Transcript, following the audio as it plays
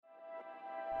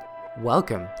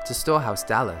Welcome to Storehouse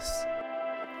Dallas.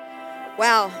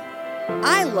 Wow,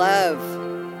 I love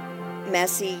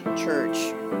messy church.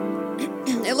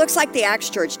 It looks like the Acts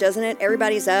church, doesn't it?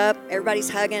 Everybody's up, everybody's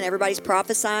hugging, everybody's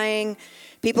prophesying,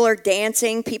 people are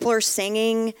dancing, people are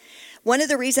singing. One of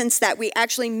the reasons that we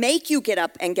actually make you get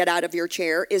up and get out of your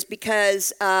chair is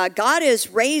because God is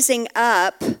raising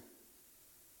up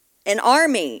an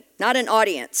army, not an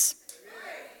audience.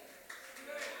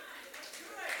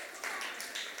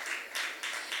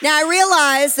 Now, I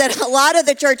realize that a lot of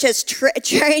the church has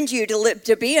trained you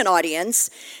to be an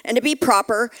audience and to be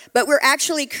proper, but we're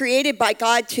actually created by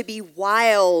God to be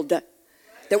wild.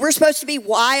 That we're supposed to be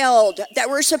wild, that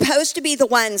we're supposed to be the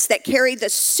ones that carry the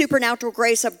supernatural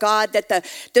grace of God, that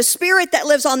the spirit that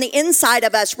lives on the inside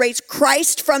of us raised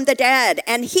Christ from the dead,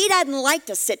 and he doesn't like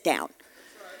to sit down.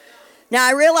 Now,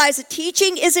 I realize that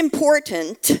teaching is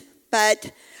important,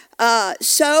 but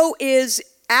so is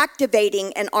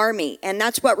activating an army, and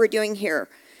that's what we're doing here.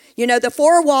 You know, the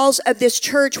four walls of this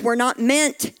church were not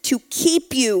meant to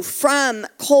keep you from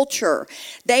culture.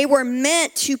 They were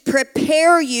meant to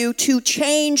prepare you to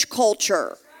change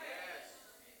culture.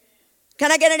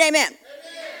 Can I get an amen?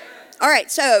 All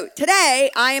right, so today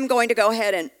I am going to go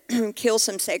ahead and kill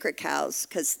some sacred cows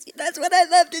because that's what I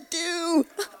love to do.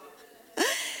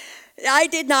 I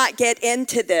did not get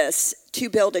into this to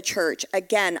build a church.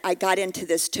 Again, I got into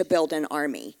this to build an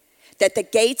army that the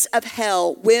gates of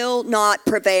hell will not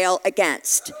prevail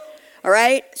against. All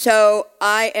right? So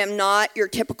I am not your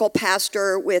typical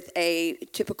pastor with a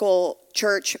typical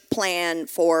church plan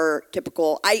for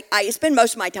typical. I spend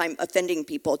most of my time offending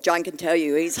people. John can tell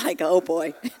you. He's like, oh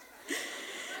boy.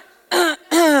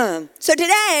 So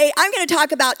today I'm going to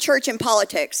talk about church and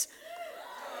politics.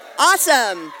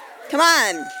 Awesome. Come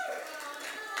on.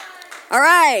 All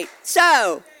right,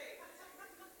 so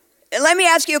let me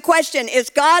ask you a question. Is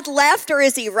God left or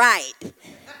is he right?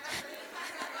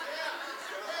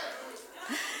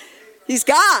 He's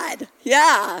God,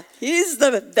 yeah. He's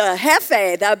the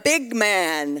jefe, the big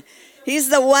man. He's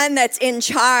the one that's in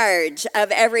charge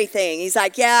of everything. He's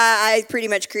like, yeah, I pretty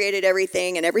much created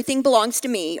everything, and everything belongs to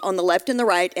me on the left and the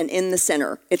right and in the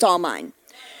center. It's all mine.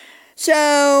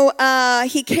 So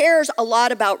he cares a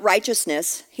lot about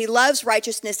righteousness. He loves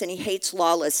righteousness and he hates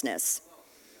lawlessness.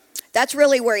 That's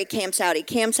really where he camps out. He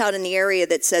camps out in the area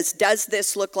that says, does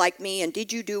this look like me and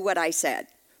did you do what I said?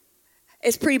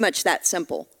 It's pretty much that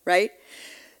simple, right?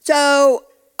 So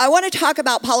I want to talk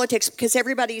about politics because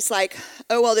everybody's like,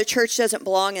 oh, well, the church doesn't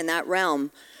belong in that realm.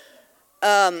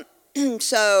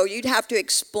 So you'd have to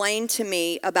explain to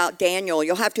me about Daniel.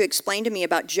 You'll have to explain to me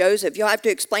about Joseph. You'll have to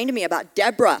explain to me about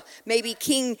Deborah, maybe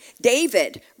King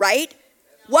David, right?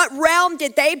 What realm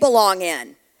did they belong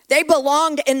in? They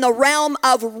belonged in the realm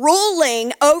of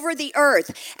ruling over the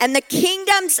earth. And the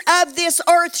kingdoms of this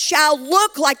earth shall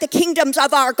look like the kingdoms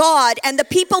of our God. And the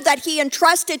people that he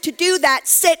entrusted to do that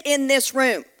sit in this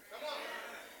room.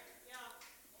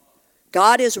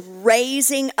 God is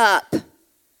raising up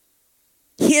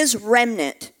his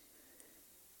remnant,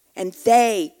 and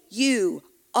they, you,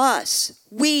 us,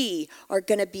 we are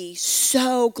going to be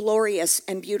so glorious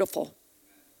and beautiful.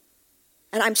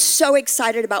 And I'm so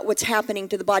excited about what's happening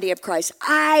to the body of Christ.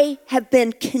 I have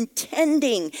been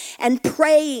contending and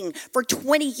praying for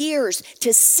 20 years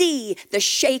to see the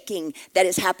shaking that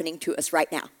is happening to us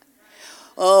right now.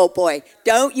 Oh boy,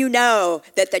 don't you know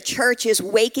that the church is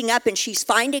waking up and she's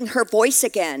finding her voice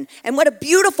again. And what a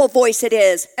beautiful voice it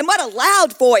is. And what a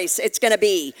loud voice it's going to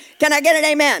be. Can I get an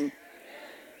amen?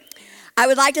 I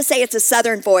would like to say it's a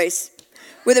southern voice.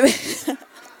 With a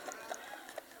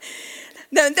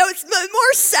the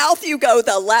more south you go,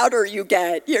 the louder you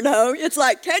get, you know. It's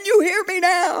like, can you hear me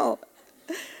now?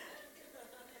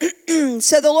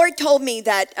 So the Lord told me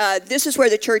that this is where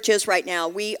the church is right now.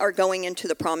 We are going into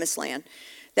the promised land.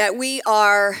 That we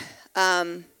are,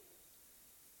 we're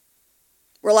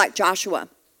like Joshua.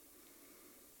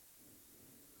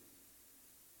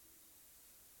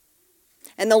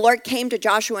 And the Lord came to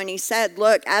Joshua and he said,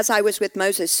 look, as I was with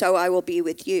Moses, so I will be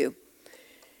with you.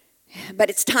 But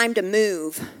it's time to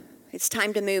move. It's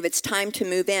time to move. It's time to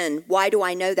move in. Why do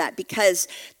I know that? Because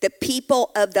the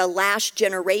people of the last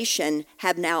generation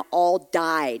have now all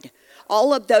died.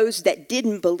 All of those that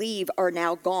didn't believe are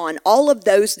now gone. All of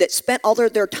those that spent all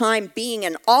of their time being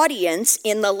an audience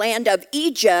in the land of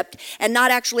Egypt and not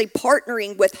actually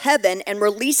partnering with heaven and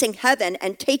releasing heaven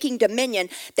and taking dominion,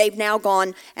 they've now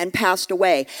gone and passed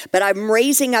away. But I'm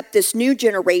raising up this new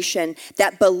generation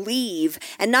that believe.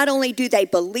 And not only do they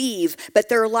believe, but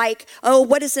they're like, oh,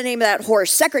 what is the name of that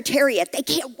horse? Secretariat. They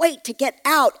can't wait to get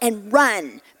out and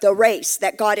run the race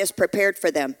that God has prepared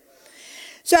for them.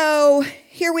 So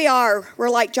here we are. We're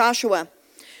like Joshua.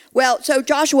 Well, so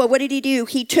Joshua, what did he do?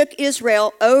 He took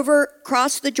Israel over,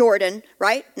 crossed the Jordan,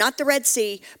 right? Not the Red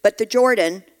Sea, but the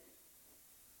Jordan,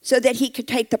 so that he could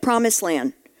take the promised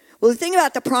land. Well, the thing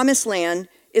about the promised land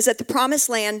is that the promised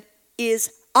land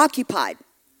is occupied.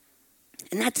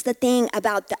 And that's the thing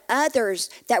about the others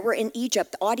that were in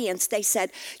Egypt, the audience. They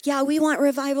said, yeah, we want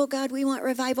revival, God, we want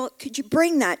revival. Could you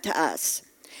bring that to us?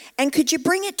 And could you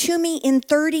bring it to me in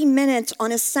 30 minutes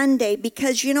on a Sunday?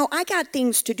 Because, I got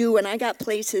things to do and I got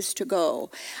places to go.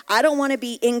 I don't want to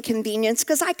be inconvenienced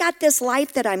because I got this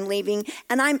life that I'm leaving,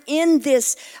 and I'm in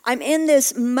this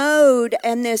mode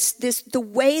and the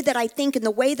way that I think and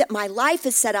the way that my life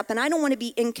is set up, and I don't want to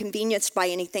be inconvenienced by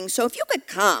anything. So if you could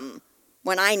come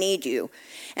when I need you.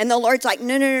 And the Lord's like,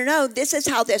 no, this is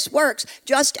how this works.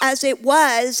 Just as it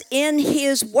was in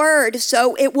his word,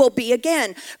 so it will be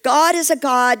again. God is a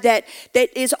God that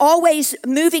is always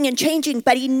moving and changing,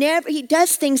 but he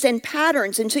does things in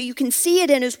patterns. And so you can see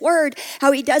it in his word,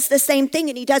 how he does the same thing,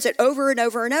 and he does it over and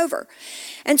over and over.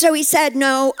 And so he said,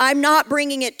 no, I'm not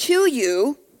bringing it to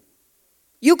you.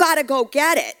 You got to go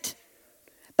get it.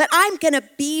 But I'm going to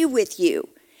be with you.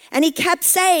 And he kept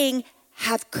saying,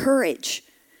 have courage.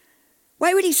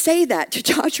 Why would he say that to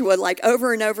Joshua like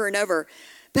over and over and over?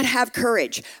 But have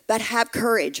courage, but have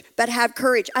courage, but have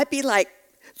courage. I'd be like,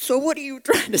 so what are you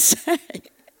trying to say?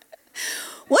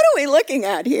 What are we looking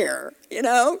at here?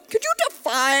 Could you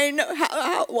define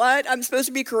what I'm supposed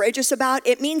to be courageous about?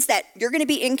 It means that you're going to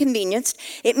be inconvenienced.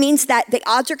 It means that the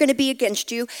odds are going to be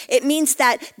against you. It means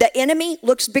that the enemy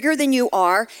looks bigger than you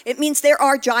are. It means there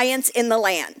are giants in the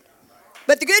land.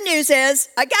 But the good news is,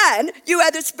 again, you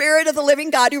have the Spirit of the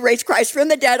living God who raised Christ from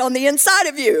the dead on the inside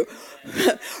of you.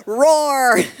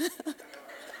 Roar.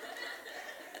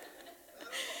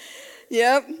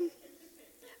 Yep.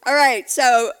 All right,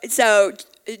 so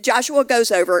Joshua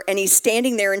goes over, and he's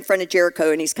standing there in front of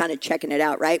Jericho, and he's kind of checking it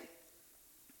out, right?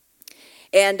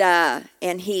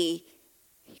 And he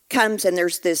comes, and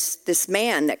there's this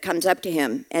man that comes up to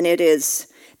him, and it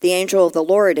is the angel of the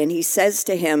Lord, and he says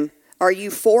to him, are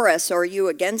you for us or are you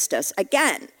against us?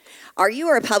 Again, are you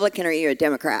a Republican or are you a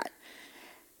Democrat?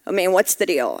 I mean, what's the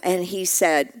deal? And he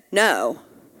said, no,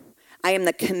 I am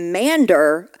the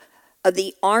commander of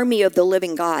the army of the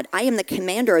living God. I am the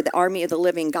commander of the army of the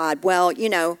living God. Well,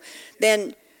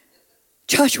 then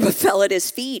Joshua fell at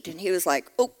his feet and he was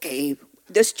like, okay,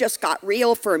 this just got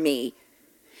real for me.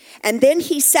 And then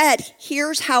he said,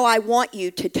 here's how I want you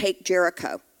to take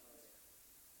Jericho.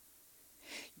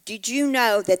 Did you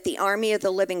know that the army of the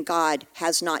living God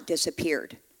has not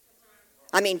disappeared?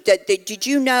 I mean, did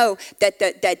you know that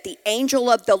the angel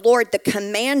of the Lord, the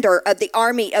commander of the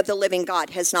army of the living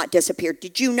God, has not disappeared?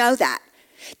 Did you know that?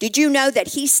 Did you know that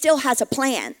he still has a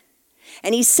plan?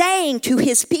 And he's saying to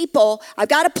his people, I've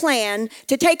got a plan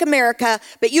to take America,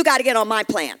 but you got to get on my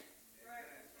plan.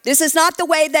 This is not the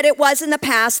way that it was in the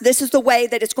past. This is the way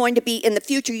that it's going to be in the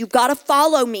future. You've got to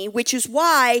follow me, which is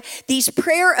why these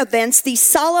prayer events, these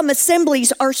solemn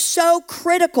assemblies are so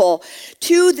critical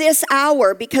to this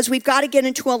hour, because we've got to get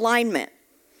into alignment.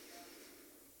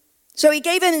 So he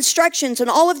gave him instructions, and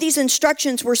all of these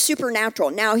instructions were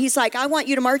supernatural. Now he's like, I want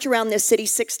you to march around this city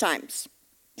 6 times.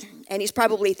 And he's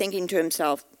probably thinking to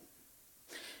himself,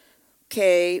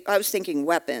 okay, I was thinking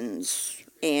weapons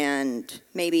and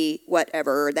maybe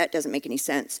whatever, that doesn't make any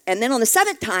sense. And then on the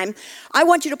 7th time, I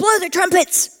want you to blow the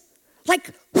trumpets. Like,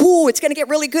 ooh, it's going to get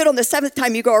really good on the 7th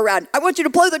time you go around. I want you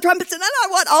to blow the trumpets, and then I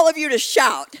want all of you to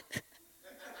shout.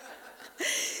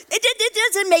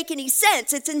 It doesn't make any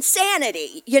sense. It's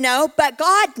insanity, But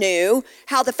God knew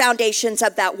how the foundations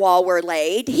of that wall were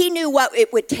laid. He knew what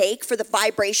it would take for the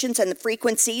vibrations and the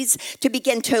frequencies to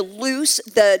begin to loose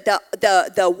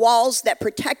the walls that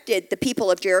protected the people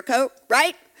of Jericho,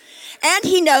 right? And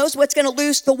he knows what's going to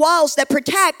loose the walls that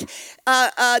protect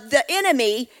the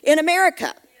enemy in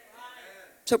America.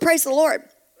 So praise the Lord.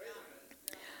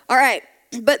 All right.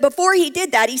 But before he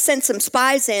did that, he sent some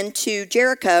spies into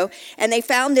Jericho, and they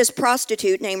found this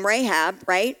prostitute named Rahab,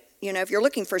 right? If you're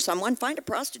looking for someone, find a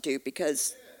prostitute,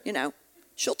 because,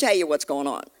 she'll tell you what's going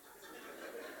on.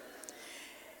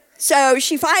 So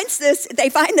they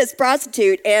find this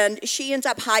prostitute, and she ends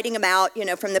up hiding them out,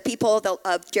 from the people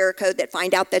of Jericho that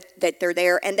find out that they're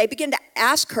there. And they begin to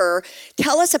ask her,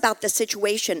 tell us about the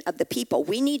situation of the people.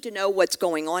 We need to know what's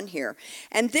going on here.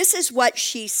 And this is what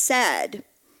she said.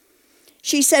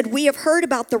 She said, we have heard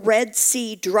about the Red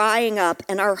Sea drying up,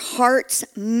 and our hearts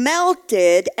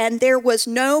melted, and there was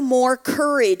no more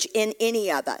courage in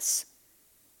any of us.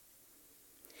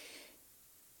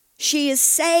 She is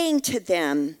saying to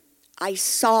them, I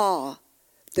saw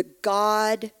the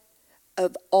God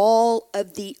of all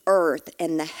of the earth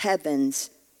and the heavens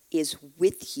is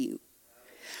with you.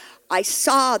 I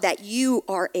saw that you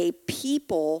are a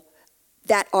people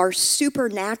that are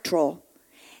supernatural,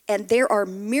 and there are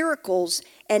miracles,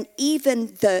 and even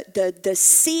the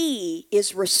sea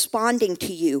is responding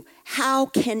to you. How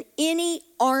can any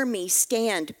army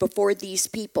stand before these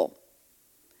people?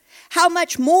 How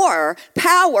much more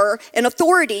power and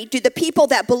authority do the people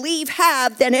that believe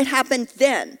have than it happened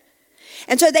then?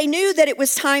 And so they knew that it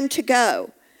was time to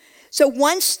go. So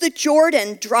once the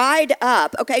Jordan dried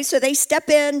up, okay, so they step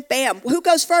in, bam. Who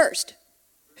goes first?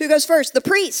 Who goes first? The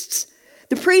priests.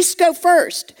 The priests go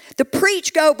first. The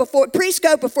priests go before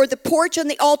the porch and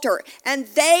the altar, and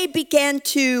they began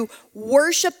to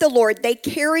worship the Lord. They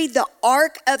carry the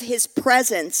ark of his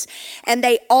presence, and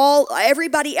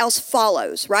everybody else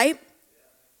follows, right?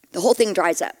 The whole thing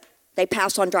dries up. They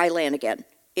pass on dry land again.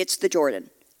 It's the Jordan.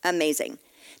 Amazing.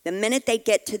 The minute they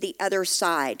get to the other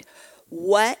side,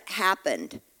 what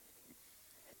happened?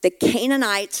 The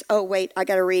Canaanites, oh wait, I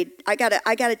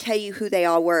gotta tell you who they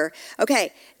all were.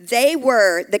 Okay, they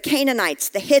were the Canaanites,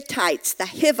 the Hittites, the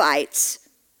Hivites,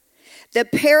 the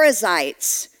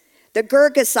Perizzites, the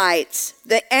Girgashites,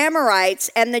 the Amorites,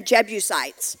 and the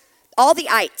Jebusites. All the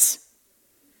ites.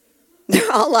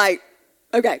 They're all like,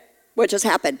 okay, what just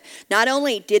happened? Not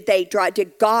only did their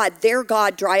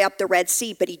God dry up the Red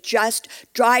Sea, but he just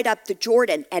dried up the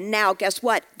Jordan. And now, guess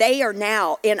what? They are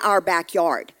now in our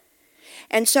backyard.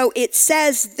 And so it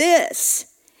says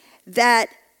this, that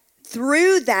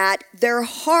through that, their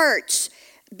hearts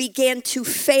began to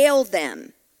fail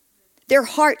them. Their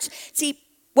hearts. See,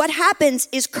 what happens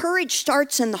is courage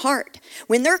starts in the heart.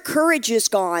 When their courage is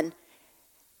gone,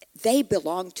 they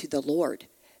belong to the Lord.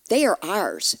 They are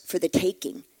ours for the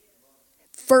taking.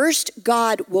 First,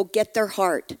 God will get their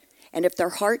heart. And if their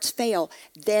hearts fail,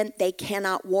 then they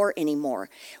cannot war anymore.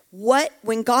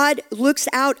 When God looks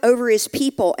out over his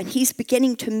people and he's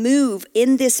beginning to move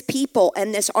in this people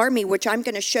and this army, which I'm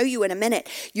going to show you in a minute,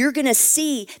 you're going to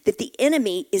see that the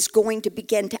enemy is going to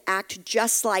begin to act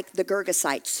just like the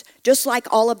Girgashites, just like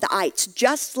all of the ites,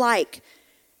 just like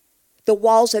the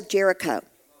walls of Jericho.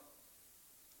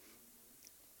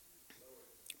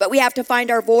 But we have to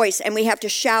find our voice and we have to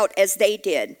shout as they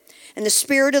did. And the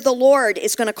Spirit of the Lord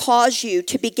is going to cause you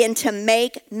to begin to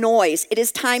make noise. It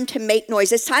is time to make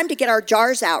noise. It's time to get our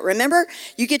jars out. Remember?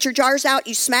 You get your jars out,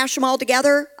 you smash them all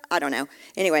together. I don't know.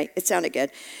 Anyway, it sounded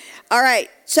good. All right.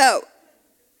 So,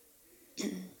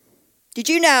 did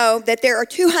you know that there are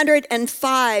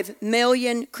 205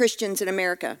 million Christians in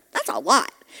America? That's a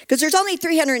lot. Because there's only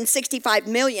 365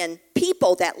 million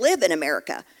people that live in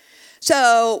America.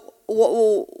 So,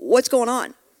 what's going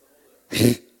on?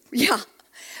 Yeah.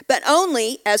 But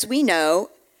only, as we know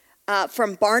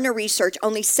from Barna research,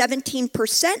 only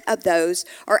 17% of those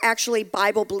are actually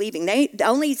Bible believing.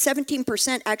 Only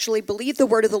 17% actually believe the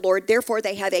word of the Lord, therefore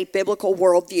they have a biblical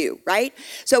worldview, right?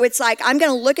 So it's like, I'm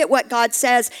going to look at what God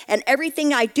says, and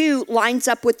everything I do lines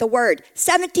up with the word.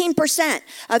 17%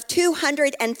 of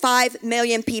 205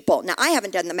 million people. Now, I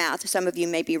haven't done the math. Some of you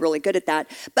may be really good at that,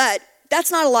 but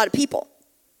that's not a lot of people.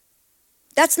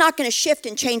 That's not going to shift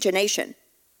and change a nation.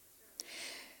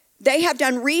 They have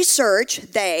done research,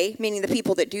 meaning the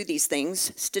people that do these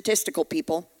things, statistical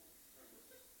people,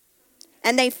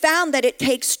 and they found that it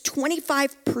takes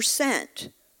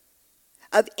 25%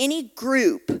 of any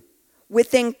group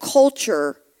within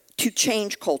culture to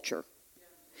change culture.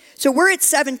 So we're at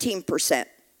 17%.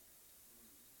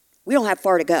 We don't have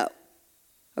far to go,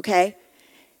 okay?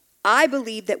 I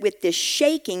believe that with this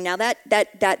shaking, now that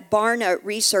Barna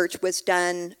research was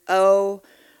done,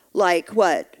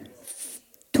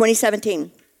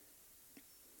 2017.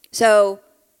 So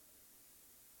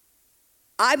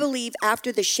I believe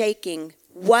after the shaking,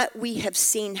 what we have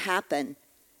seen happen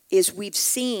is we've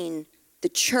seen the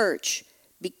church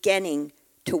beginning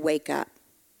to wake up.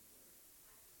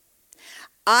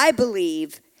 I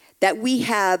believe that we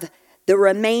have the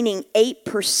remaining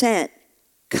 8%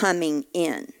 coming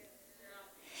in.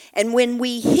 And when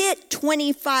we hit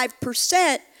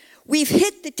 25%, we've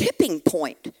hit the tipping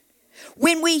point.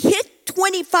 When we hit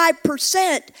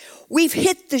 25%, we've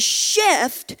hit the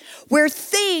shift where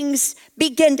things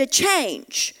begin to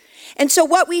change. And so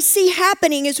what we see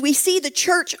happening is we see the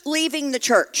church leaving the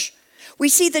church. We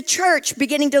see the church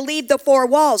beginning to leave the four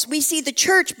walls. We see the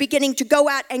church beginning to go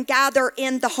out and gather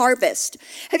in the harvest.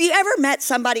 Have you ever met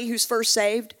somebody who's first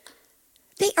saved?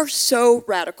 They are so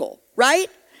radical, right?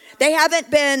 They haven't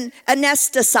been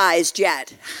anesthetized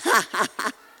yet.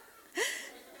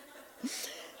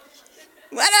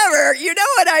 Whatever, you know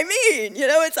what I mean. You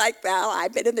know, it's like, well,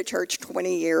 I've been in the church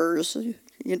 20 years,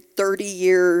 30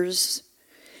 years.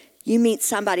 You meet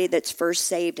somebody that's first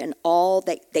saved and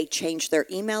they changed their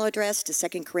email address to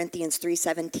 2 Corinthians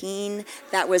 3:17.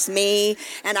 That was me,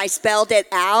 and I spelled it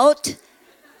out.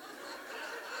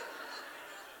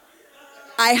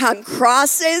 I hung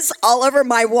crosses all over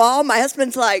my wall. My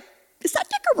husband's like, is that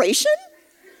decoration?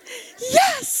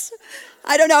 Yes.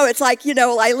 I don't know. It's like,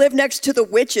 I live next to the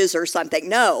witches or something.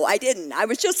 No, I didn't. I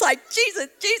was just like, Jesus,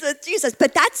 Jesus, Jesus.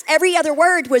 But that's every other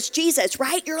word was Jesus,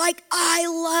 right? You're like, I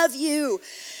love you.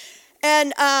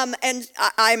 And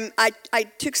I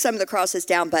took some of the crosses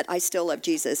down, but I still love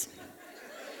Jesus.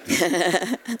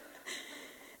 I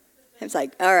was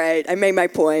like, all right, I made my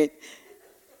point.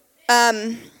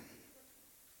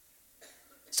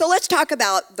 So let's talk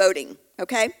about voting,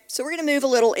 okay? So we're going to move a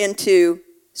little into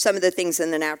some of the things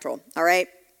in the natural, all right?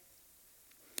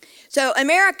 So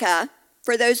America,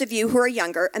 for those of you who are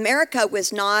younger, America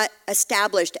was not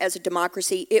established as a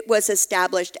democracy. It was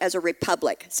established as a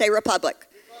republic. Say republic.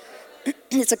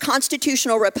 It's a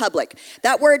constitutional republic.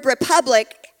 That word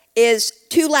republic is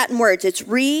two Latin words. It's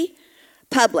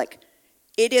republic.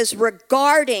 It is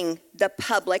regarding the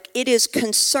public. It is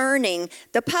concerning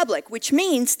the public, which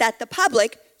means that the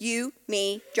public, you,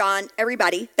 me, John,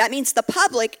 everybody, that means the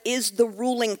public is the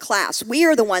ruling class. We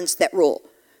are the ones that rule.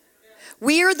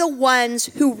 We are the ones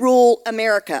who rule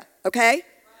America, okay?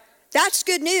 That's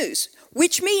good news,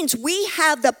 which means we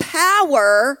have the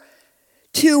power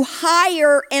to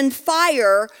hire and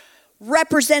fire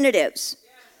representatives.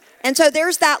 And so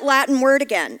there's that Latin word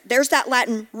again. There's that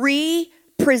Latin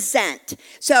represent.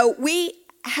 So we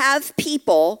have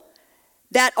people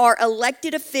that are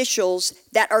elected officials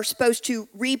that are supposed to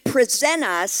represent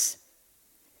us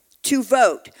to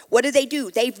vote. What do?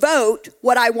 They vote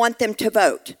what I want them to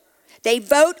vote. They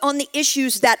vote on the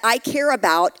issues that I care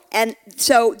about, and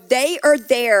so they are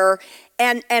there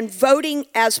and voting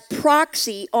as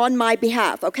proxy on my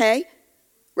behalf, okay?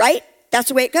 Right? That's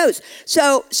the way it goes.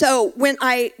 So when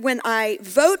I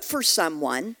vote for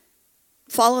someone,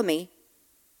 follow me,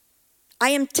 I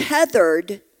am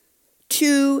tethered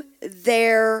to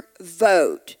their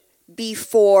vote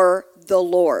before the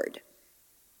Lord.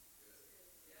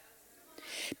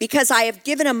 Because I have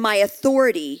given them my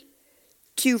authority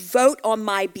to vote on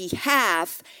my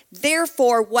behalf,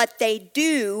 therefore what they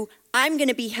do, I'm going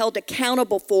to be held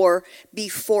accountable for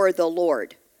before the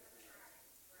Lord.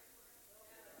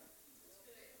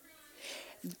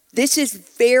 This is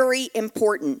very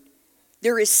important.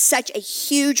 There is such a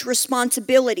huge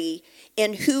responsibility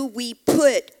in who we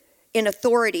put in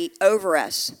authority over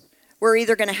us. We're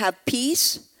either going to have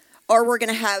peace or we're going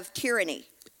to have tyranny.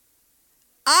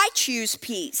 I choose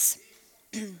peace.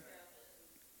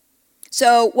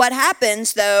 So what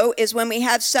happens, though, is when we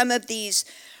have some of these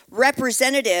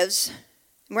representatives,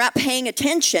 we're not paying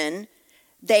attention,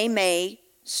 they may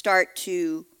start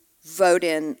to vote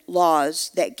in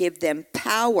laws that give them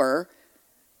power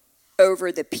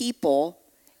over the people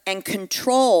and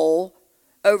control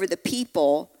over the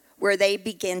people, where they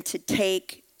begin to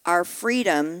take our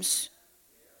freedoms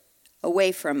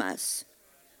away from us.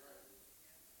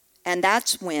 And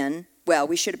that's when, well,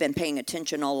 we should have been paying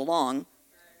attention all along.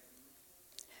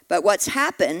 But what's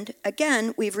happened,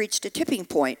 again, we've reached a tipping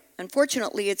point.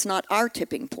 Unfortunately, it's not our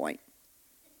tipping point.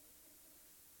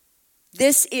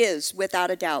 This is,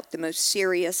 without a doubt, the most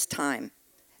serious time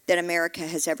that America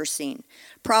has ever seen.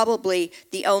 Probably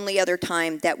the only other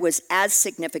time that was as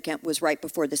significant was right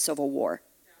before the Civil War.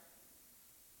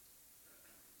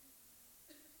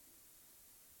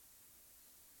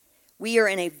 We are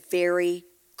in a very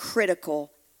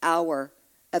critical hour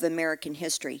of American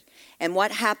history. And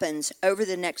what happens over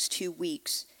the next 2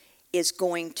 weeks is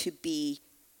going to be,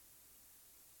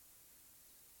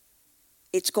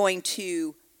 it's going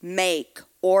to make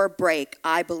or break,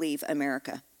 I believe,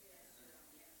 America.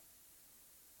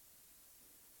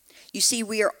 You see,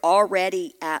 we are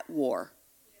already at war.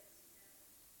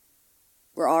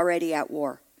 We're already at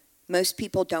war. Most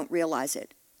people don't realize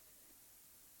it.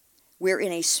 We're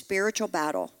in a spiritual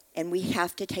battle, and we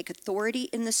have to take authority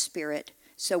in the spirit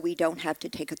so we don't have to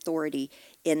take authority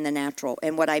in the natural.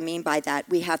 And what I mean by that,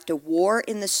 we have to war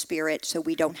in the spirit so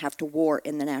we don't have to war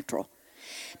in the natural.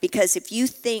 Because if you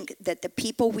think that the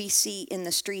people we see in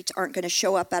the streets aren't going to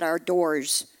show up at our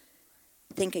doors,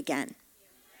 think again.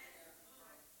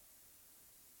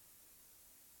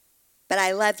 But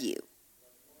I love you.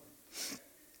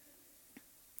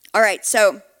 All right,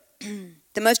 so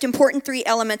the most important 3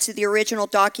 elements of the original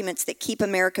documents that keep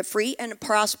America free and a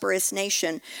prosperous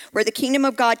nation, where the kingdom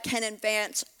of God can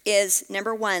advance, is,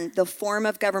 number 1, the form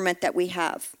of government that we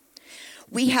have.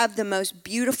 We have the most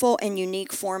beautiful and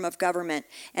unique form of government,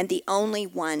 and the only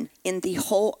one in the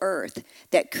whole earth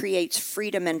that creates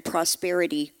freedom and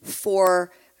prosperity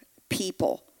for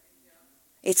people.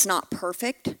 It's not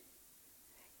perfect.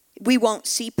 We won't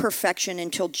see perfection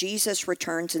until Jesus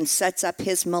returns and sets up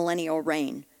his millennial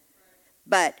reign.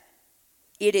 But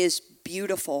it is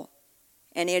beautiful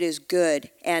and it is good.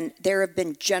 And there have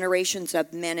been generations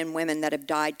of men and women that have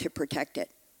died to protect it.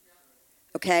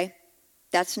 Okay?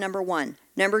 That's number one.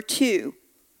 Number two,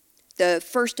 the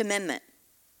First Amendment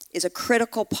is a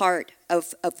critical part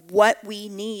of what we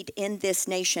need in this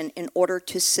nation in order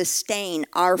to sustain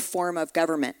our form of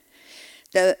government.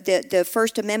 The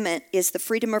First Amendment is the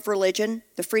freedom of religion,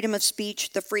 the freedom of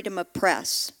speech, the freedom of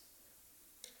press.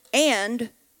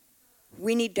 And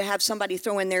we need to have somebody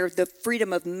throw in there the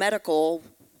freedom of medical,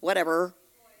 whatever,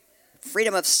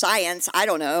 freedom of science, I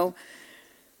don't know.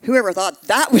 Whoever thought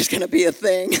that was going to be a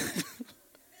thing?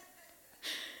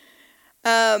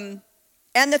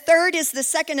 And the third is the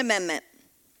Second Amendment.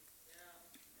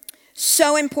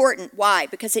 So important. Why?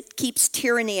 Because it keeps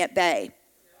tyranny at bay.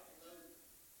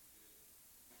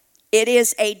 It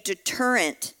is a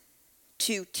deterrent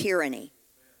to tyranny.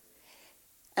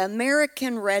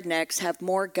 American rednecks have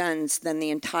more guns than the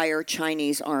entire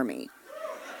Chinese army.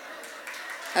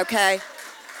 Okay?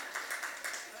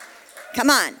 Come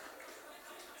on.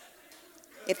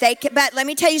 If they can, but let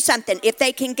me tell you something. If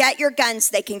they can get your guns,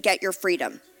 they can get your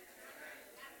freedom.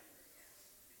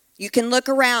 You can look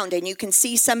around and you can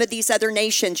see some of these other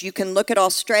nations. You can look at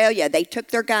Australia. They took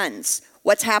their guns.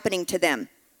 What's happening to them?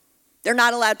 They're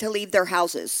not allowed to leave their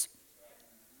houses.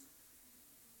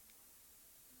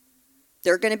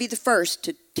 They're going to be the first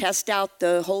to test out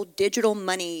the whole digital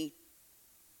money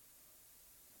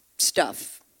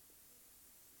stuff.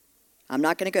 I'm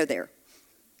not going to go there.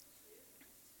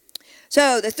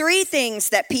 So the three things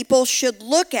that people should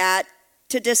look at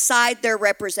to decide their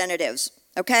representatives,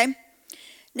 okay?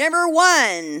 Number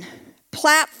one,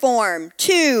 platform.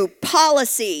 2,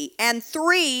 policy. And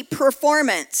 3,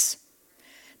 performance.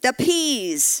 The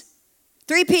P's.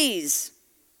 3 P's.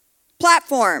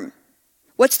 Platform.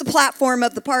 What's the platform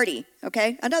of the party?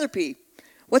 Okay, another P.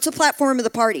 What's the platform of the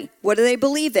party? What do they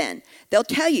believe in? They'll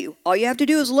tell you. All you have to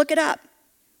do is look it up.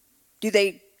 Do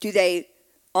they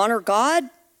honor God?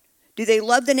 Do they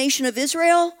love the nation of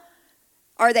Israel?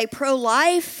 Are they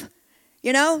pro-life?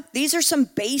 You know, these are some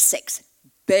basics.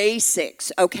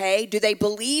 Basics, okay? Do they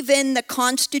believe in the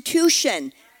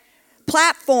Constitution?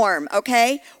 Platform,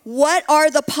 okay? What are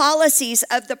the policies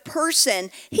of the person?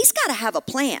 He's got to have a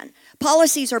plan.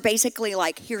 Policies are basically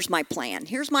like, here's my plan.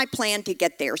 Here's my plan to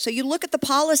get there. So you look at the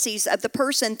policies of the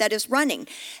person that is running.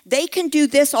 They can do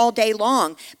this all day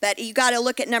long, but you got to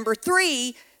look at number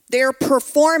 3, their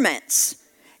performance.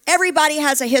 Everybody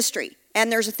has a history,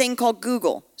 and there's a thing called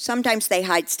Google. Sometimes they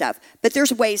hide stuff, but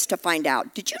there's ways to find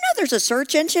out. Did you know there's a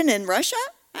search engine in Russia?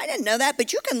 I didn't know that,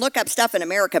 but you can look up stuff in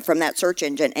America from that search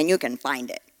engine, and you can find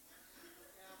it.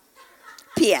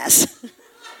 P.S.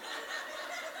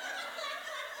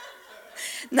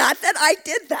 Not that I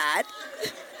did that.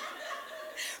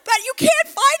 But you can't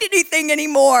find anything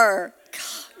anymore.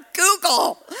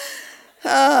 Google.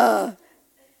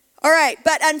 All right,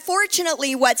 but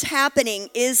unfortunately what's happening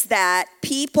is that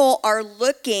people are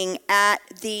looking at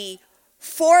the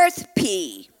 4th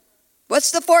P. What's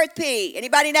the 4th P?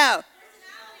 Anybody know?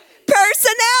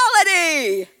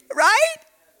 Personality, right?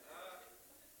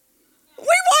 We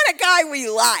want a guy we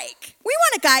like. We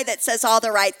want a guy that says all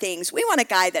the right things. We want a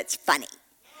guy that's funny.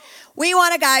 We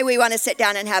want a guy we want to sit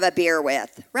down and have a beer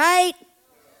with, right?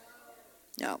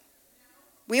 No.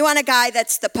 We want a guy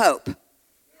that's the Pope.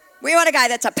 We want a guy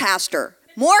that's a pastor.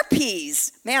 More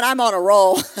P's. Man, I'm on a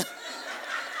roll.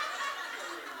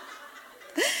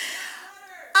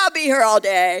 I'll be here all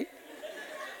day.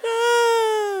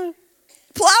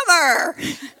 Plumber.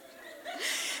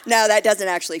 No, that doesn't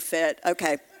actually fit.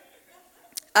 Okay.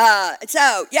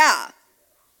 So, yeah.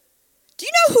 Do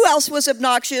you know who else was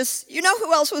obnoxious? You know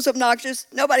who else was obnoxious?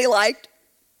 Nobody liked?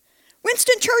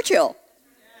 Winston Churchill.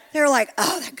 They were like,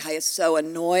 oh, that guy is so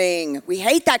annoying. We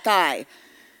hate that guy.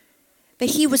 But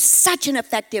he was such an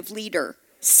effective leader.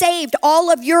 Saved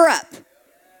all of Europe.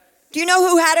 Do you know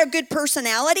who had a good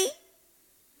personality?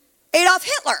 Adolf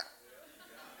Hitler.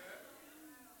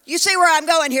 You see where I'm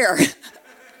going here. The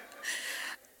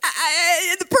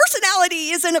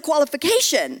personality isn't a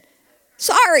qualification.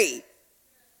 Sorry.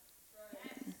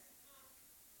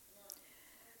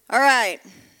 All right.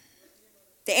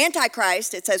 The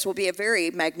Antichrist, it says, will be a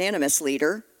very magnanimous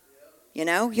leader. You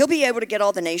know, he'll be able to get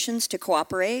all the nations to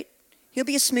cooperate. He'll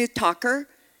be a smooth talker.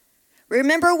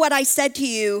 Remember what I said to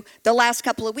you the last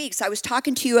couple of weeks. I was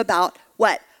talking to you about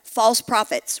what? False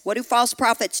prophets. What do false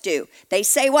prophets do? They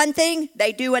say one thing,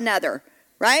 they do another,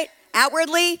 right?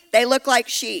 Outwardly, they look like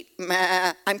sheep.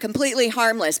 I'm completely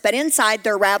harmless. But inside,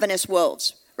 they're ravenous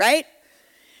wolves, right?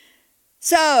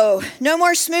 So, no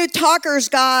more smooth talkers,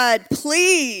 God,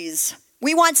 please.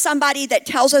 We want somebody that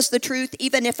tells us the truth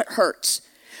even if it hurts.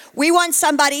 We want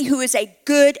somebody who is a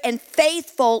good and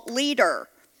faithful leader.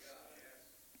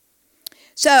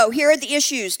 So, here are the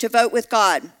issues to vote with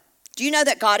God. Do you know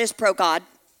that God is pro-God?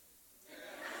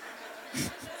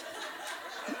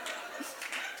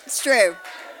 It's true.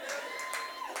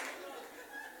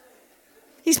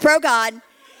 He's pro-God,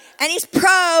 and he's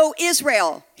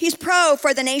pro-Israel. He's pro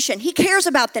for the nation. He cares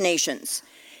about the nations.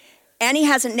 And he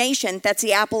has a nation that's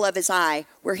the apple of his eye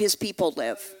where his people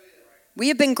live. We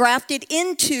have been grafted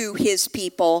into his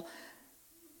people,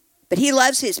 but he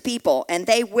loves his people, and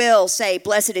they will say,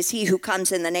 blessed is he who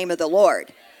comes in the name of the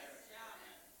Lord.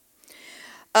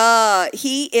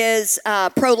 He is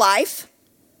pro-life.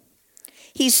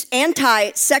 He's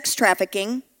anti-sex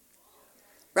trafficking,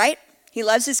 right? He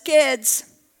loves his kids.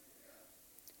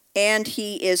 And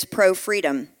he is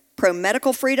pro-freedom,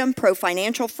 pro-medical freedom,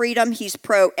 pro-financial freedom. He's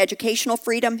pro-educational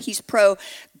freedom. He's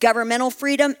pro-governmental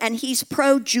freedom. And he's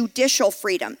pro-judicial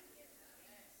freedom.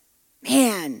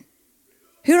 Man,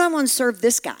 who don't want to serve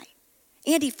this guy?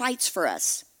 And he fights for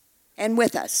us and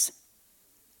with us.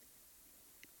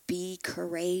 Be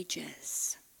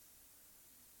courageous.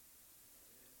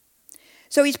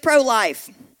 So he's pro-life.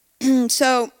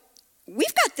 So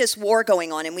we've got this war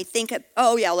going on, and we think,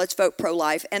 oh, yeah, let's vote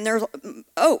pro-life. And there's,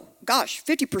 oh, gosh,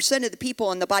 50% of the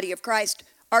people in the body of Christ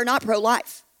are not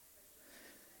pro-life.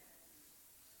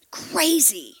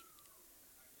 Crazy.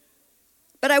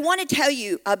 But I want to tell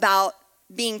you about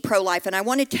being pro-life, and I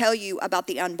want to tell you about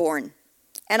the unborn.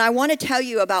 And I want to tell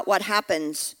you about what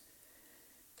happens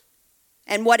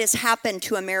and what has happened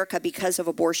to America because of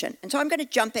abortion. And so I'm going to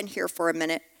jump in here for a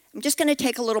minute. I'm just going to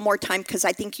take a little more time because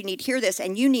I think you need to hear this,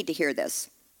 and you need to hear this.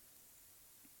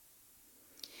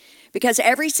 Because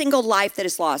every single life that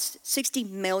is lost, 60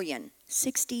 million.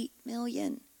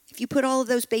 If you put all of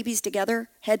those babies together,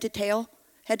 head to toe,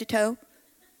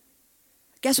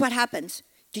 guess what happens?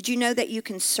 Did you know that you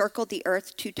can circle the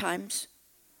earth 2 times?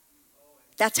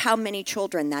 That's how many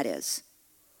children that is.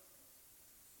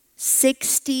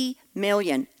 60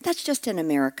 million. That's just in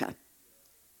America.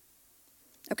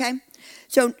 Okay?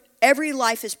 So every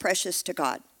life is precious to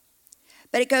God.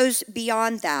 But it goes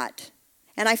beyond that.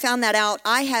 And I found that out.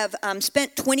 I have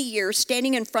spent 20 years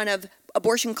standing in front of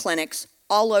abortion clinics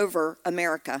all over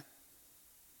America,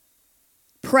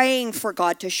 praying for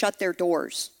God to shut their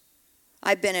doors.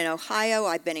 I've been in Ohio.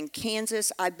 I've been in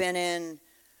Kansas. I've been in,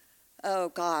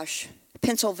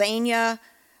 Pennsylvania.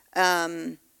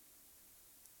 I've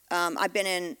been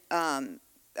in,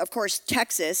 of course,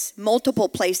 Texas, multiple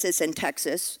places in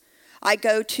Texas. I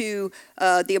go to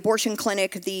the abortion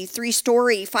clinic, the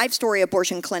 5-story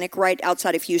abortion clinic right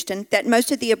outside of Houston. That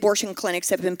most of the abortion clinics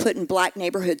have been put in black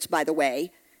neighborhoods, by the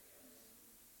way.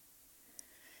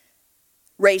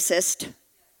 Racist.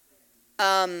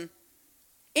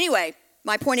 Anyway,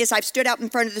 my point is I've stood out in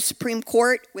front of the Supreme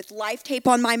Court with life tape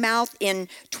on my mouth in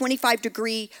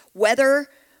 25-degree weather.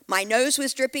 My nose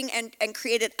was dripping and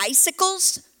created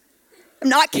icicles. I'm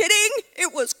not kidding.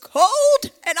 It was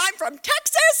cold, and I'm from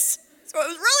Texas, so it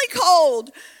was really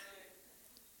cold.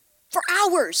 For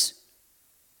hours.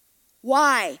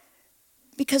 Why?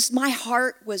 Because my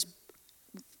heart was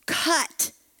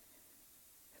cut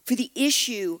for the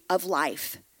issue of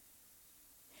life.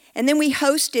 And then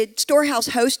Storehouse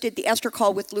hosted the Esther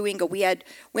Call with Luinga. We had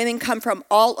women come from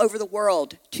all over the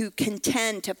world to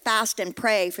contend, to fast and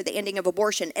pray for the ending of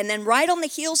abortion. And then right on the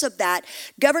heels of that,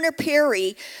 Governor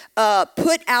Perry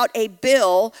put out a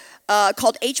bill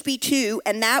called HB 2,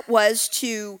 and that was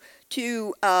to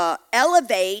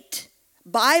elevate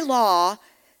by law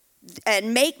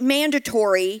and make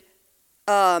mandatory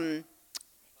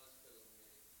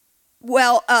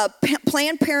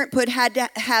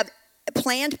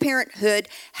Planned Parenthood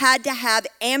had to have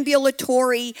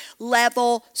ambulatory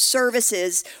level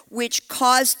services, which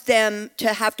caused them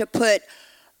to have to put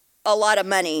a lot of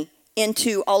money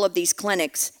into all of these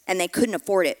clinics, and they couldn't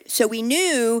afford it. So we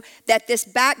knew that this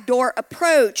backdoor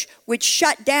approach would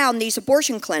shut down these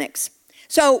abortion clinics.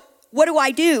 So what do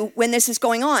I do when this is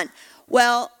going on?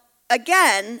 Well,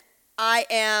 again, I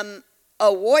am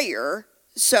a warrior,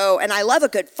 and I love a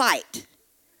good fight.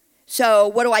 So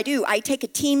what do? I take a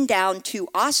team down to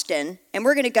Austin, and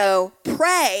we're going to go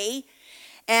pray.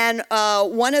 And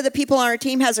one of the people on our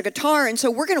team has a guitar, and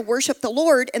so we're going to worship the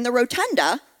Lord in the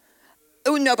rotunda.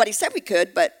 Oh, nobody said we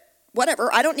could, but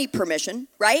whatever. I don't need permission,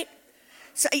 right?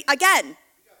 So again,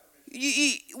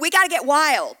 We got to get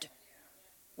wild.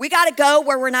 We got to go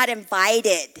where we're not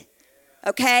invited.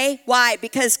 Okay? Why?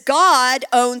 Because God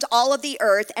owns all of the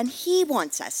earth and he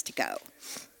wants us to go.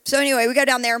 So anyway, we go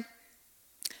down there.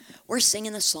 We're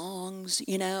singing the songs,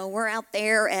 we're out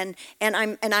there and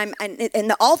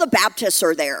all the Baptists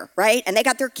are there, right? And they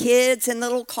got their kids in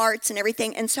little carts and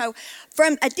everything. And so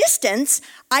from a distance,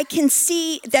 I can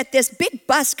see that this big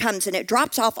bus comes and it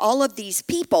drops off all of these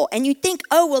people. And you think,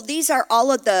 oh, well, these are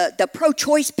all of the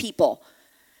pro-choice people.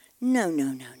 No.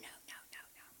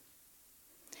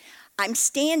 I'm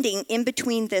standing in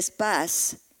between this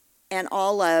bus and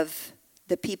all of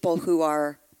the people who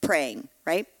are praying,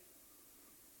 right?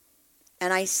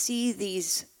 And I see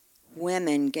these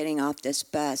women getting off this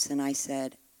bus, and I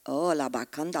said, oh, la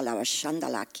bakanda la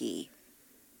shandalaki.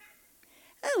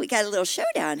 Oh, we got a little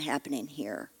showdown happening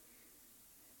here.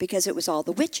 Because it was all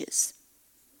the witches.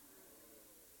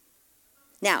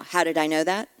 Now, how did I know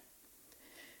that?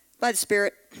 By the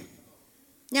Spirit.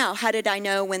 Now, how did I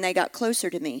know when they got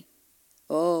closer to me?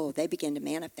 Oh, they began to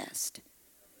manifest.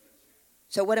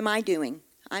 So what am I doing?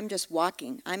 I'm just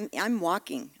walking. I'm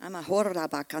walking. I'm a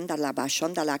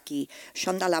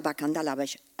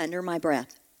under my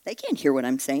breath. They can't hear what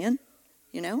I'm saying,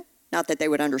 Not that they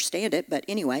would understand it, but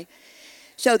anyway.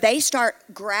 So they start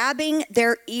grabbing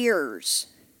their ears,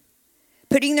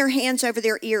 putting their hands over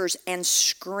their ears and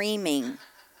screaming,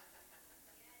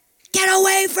 "Get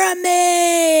away from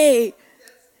me!"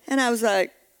 And I was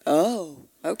like, oh,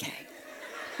 okay.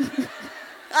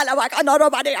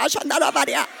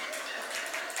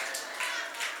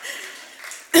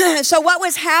 So what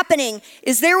was happening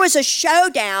is there was a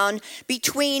showdown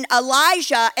between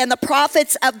Elijah and the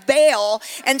prophets of Baal.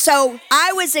 And so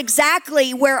I was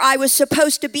exactly where I was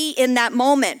supposed to be in that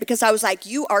moment because I was like,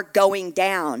 you are going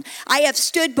down. I have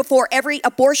stood before every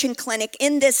abortion clinic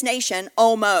in this nation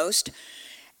almost.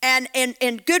 And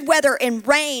in good weather, in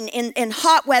rain, in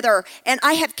hot weather. And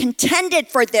I have contended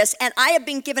for this. And I have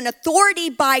been given authority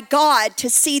by God to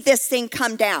see this thing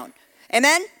come down.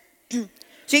 Amen?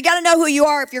 So you got to know who you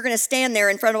are if you're going to stand there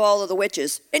in front of all of the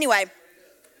witches. Anyway,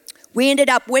 we ended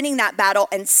up winning that battle,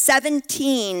 and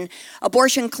 17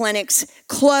 abortion clinics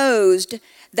closed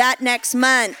that next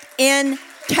month in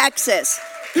Texas.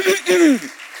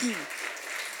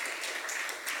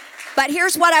 But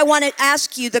here's what I want to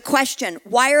ask you the question.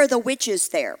 Why are the witches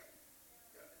there?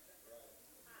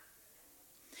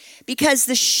 Because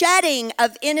the shedding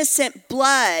of innocent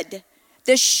blood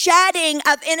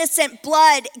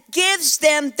gives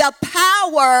them the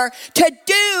power to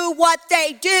do what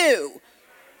they do.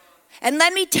 And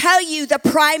let me tell you the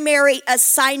primary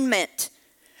assignment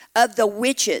of the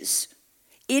witches.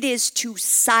 It is to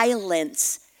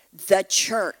silence the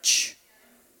church.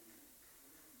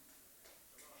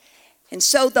 And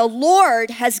so the Lord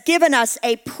has given us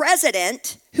a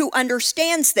president who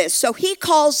understands this. So he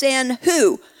calls in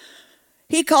who?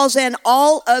 He calls in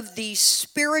all of the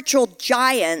spiritual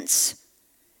giants.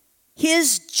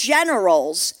 His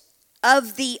generals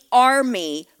of the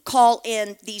army call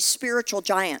in these spiritual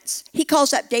giants. He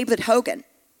calls up David Hogan,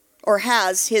 or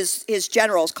has his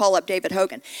generals call up David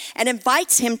Hogan, and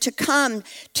invites him to come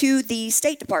to the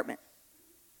State Department.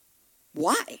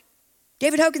 Why?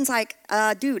 David Hogan's like,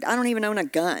 dude, I don't even own a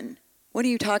gun. What are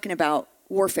you talking about?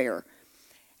 Warfare.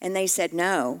 And they said,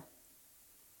 no,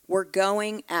 we're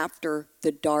going after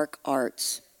the dark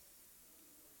arts.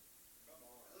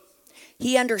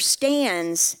 He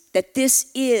understands that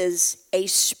this is a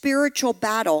spiritual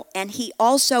battle, and he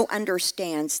also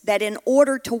understands that in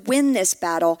order to win this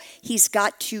battle, he's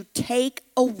got to take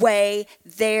away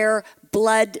their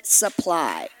blood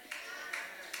supply.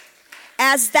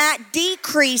 As that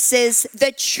decreases,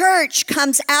 the church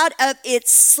comes out of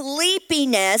its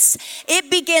sleepiness. It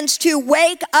begins to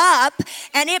wake up,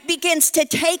 and it begins to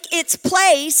take its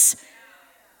place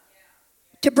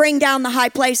to bring down the high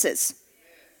places,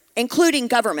 including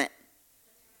government.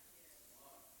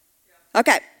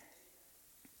 Okay.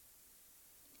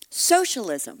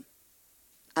 Socialism.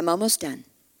 I'm almost done.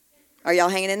 Are y'all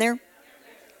hanging in there?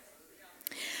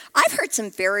 I've heard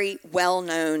some very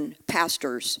well-known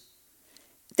pastors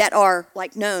that are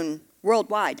like known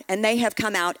worldwide, and they have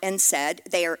come out and said,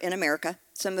 they are in America,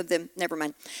 some of them, never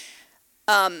mind.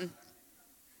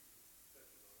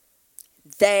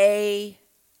 They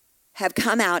have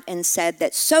come out and said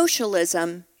that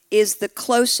socialism is the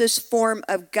closest form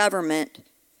of government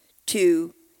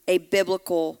to a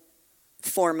biblical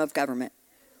form of government.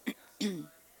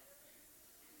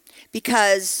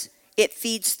 Because it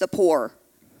feeds the poor.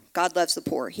 God loves the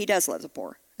poor. He does love the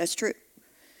poor. That's true.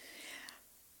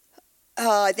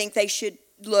 I think they should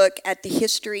look at the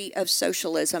history of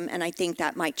socialism, and I think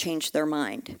that might change their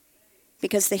mind.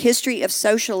 Because the history of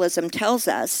socialism tells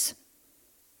us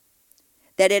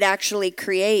that it actually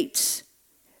creates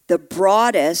the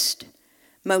broadest,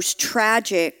 most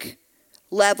tragic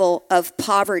level of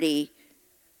poverty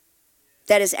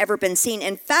that has ever been seen.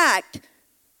 In fact,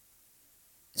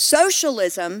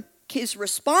 socialism is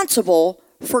responsible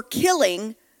for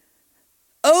killing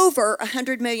over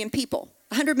 100 million people,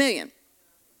 100 million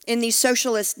in these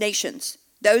socialist nations,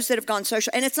 those that have gone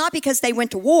social. And it's not because they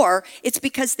went to war, it's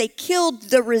because they killed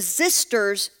the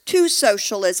resistors to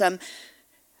socialism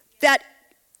that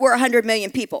were 100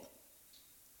 million people.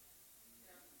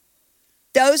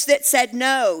 Those that said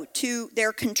no to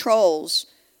their controls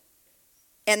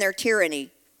and their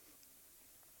tyranny.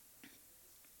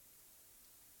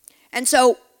 And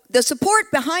so the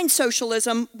support behind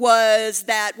socialism was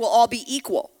that we'll all be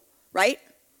equal, right?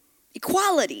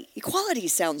 Equality. Equality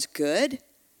sounds good.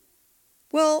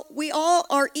 Well, we all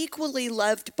are equally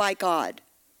loved by God.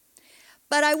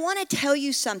 But I want to tell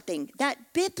you something,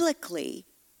 that biblically,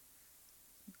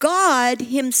 God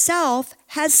himself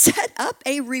has set up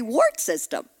a reward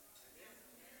system.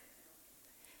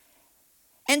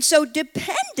 And so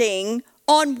depending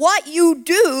on what you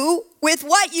do with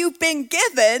what you've been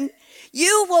given,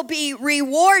 you will be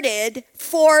rewarded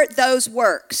for those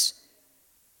works.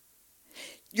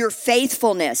 Your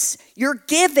faithfulness, your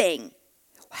giving,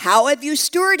 how have you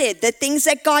stewarded the things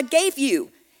that God gave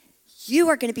you? You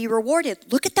are going to be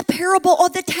rewarded. Look at the parable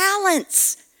of the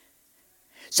talents.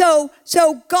 So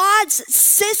God's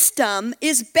system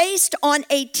is based on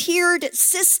a tiered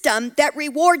system that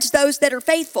rewards those that are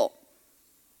faithful.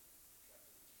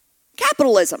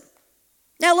 Capitalism.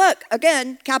 Now look,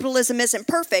 again, capitalism isn't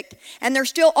perfect, and there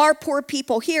still are poor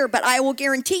people here, but I will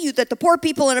guarantee you that the poor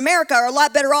people in America are a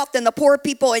lot better off than the poor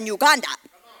people in Uganda.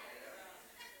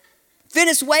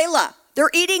 Venezuela,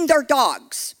 they're eating their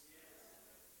dogs.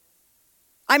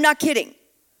 I'm not kidding.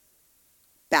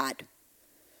 Bad.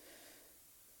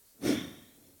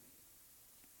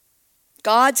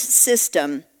 God's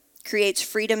system creates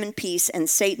freedom and peace, and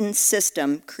Satan's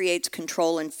system creates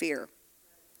control and fear.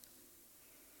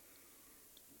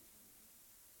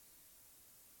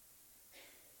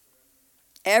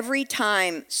 Every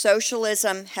time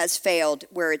socialism has failed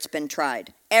where it's been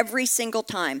tried. Every single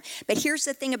time. But here's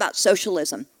the thing about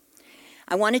socialism.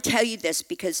 I want to tell you this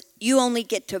because you only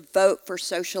get to vote for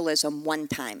socialism one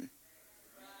time.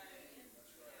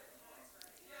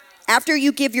 After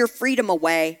you give your freedom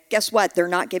away, guess what? They're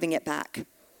not giving it back.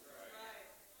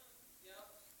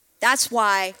 That's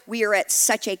why we are at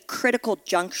such a critical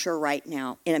juncture right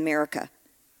now in America.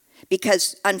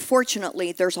 Because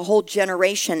unfortunately, there's a whole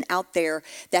generation out there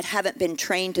that haven't been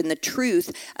trained in the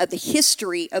truth of the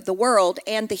history of the world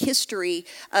and the history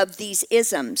of these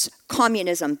isms.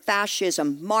 Communism,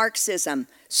 fascism, Marxism,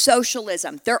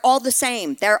 socialism. They're all the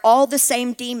same. They're all the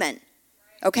same demon.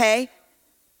 Okay?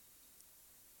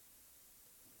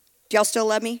 Do y'all still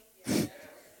love me?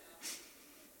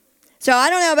 So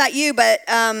I don't know about you, but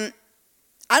I'm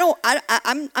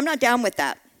not down with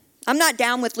that. I'm not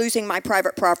down with losing my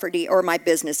private property or my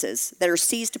businesses that are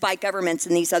seized by governments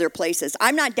in these other places.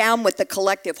 I'm not down with the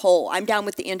collective whole. I'm down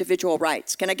with the individual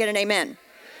rights. Can I get an amen? Amen.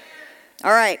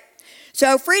 All right.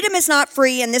 So freedom is not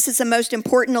free, and this is the most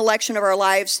important election of our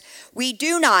lives. We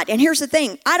do not. And here's the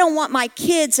thing. I don't want my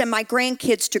kids and my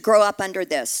grandkids to grow up under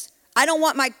this. I don't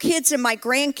want my kids and my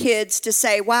grandkids to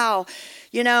say, wow,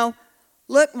 you know,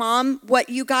 look, Mom, what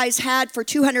you guys had for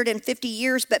 250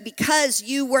 years, but because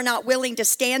you were not willing to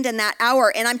stand in that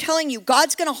hour. And I'm telling you,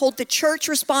 God's going to hold the church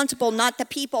responsible, not the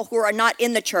people who are not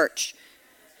in the church.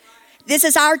 This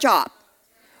is our job.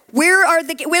 We're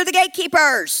the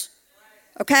gatekeepers.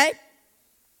 Okay?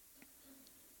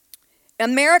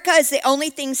 America is the only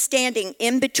thing standing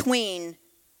in between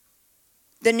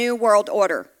the New World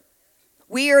Order.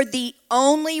 We are the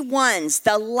only ones,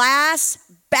 the last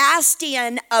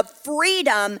bastion of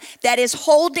freedom that is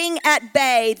holding at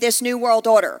bay this New World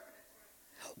Order.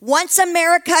 Once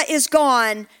America is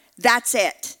gone, that's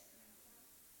it.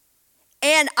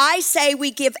 And I say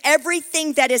we give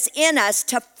everything that is in us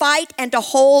to fight and to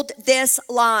hold this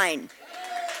line.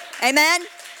 Amen?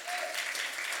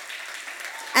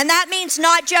 And that means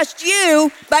not just you,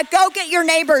 but go get your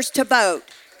neighbors to vote.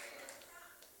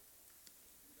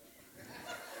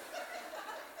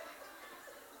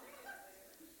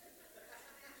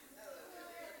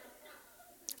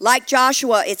 Like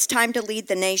Joshua, it's time to lead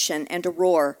the nation and to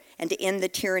roar and to end the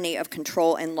tyranny of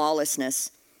control and lawlessness.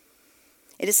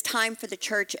 It is time for the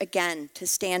church again to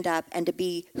stand up and to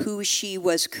be who she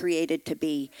was created to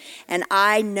be. And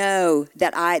I know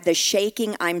that the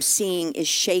shaking I'm seeing is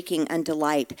shaking unto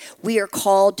light. We are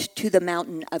called to the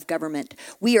mountain of government.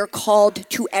 We are called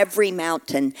to every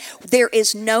mountain. There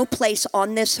is no place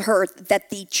on this earth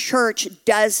that the church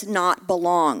does not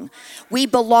belong. We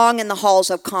belong in the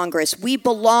halls of Congress. We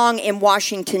belong in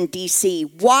Washington,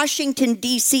 D.C. Washington,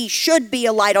 D.C. should be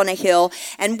a light on a hill,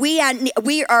 and we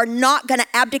are not going to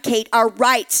abdicate our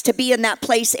rights to be in that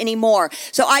place anymore.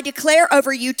 So I declare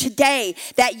over you today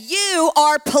that you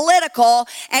are political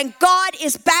and God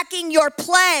is backing your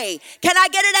play. Can I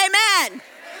get an amen?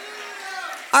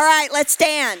 All right, let's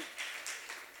stand.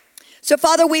 So,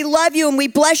 Father, we love you and we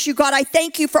bless you, God. I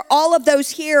thank you for all of those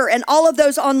here and all of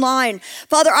those online.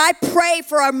 Father, I pray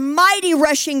for a mighty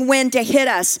rushing wind to hit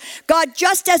us. God,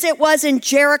 just as it was in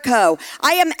Jericho,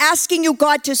 I am asking you,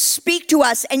 God, to speak to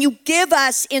us and you give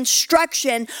us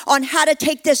instruction on how to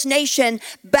take this nation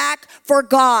back for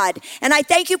God. And I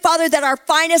thank you, Father, that our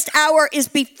finest hour is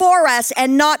before us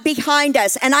and not behind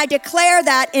us. And I declare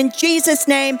that in Jesus'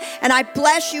 name, and I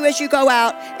bless you as you go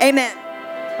out. Amen.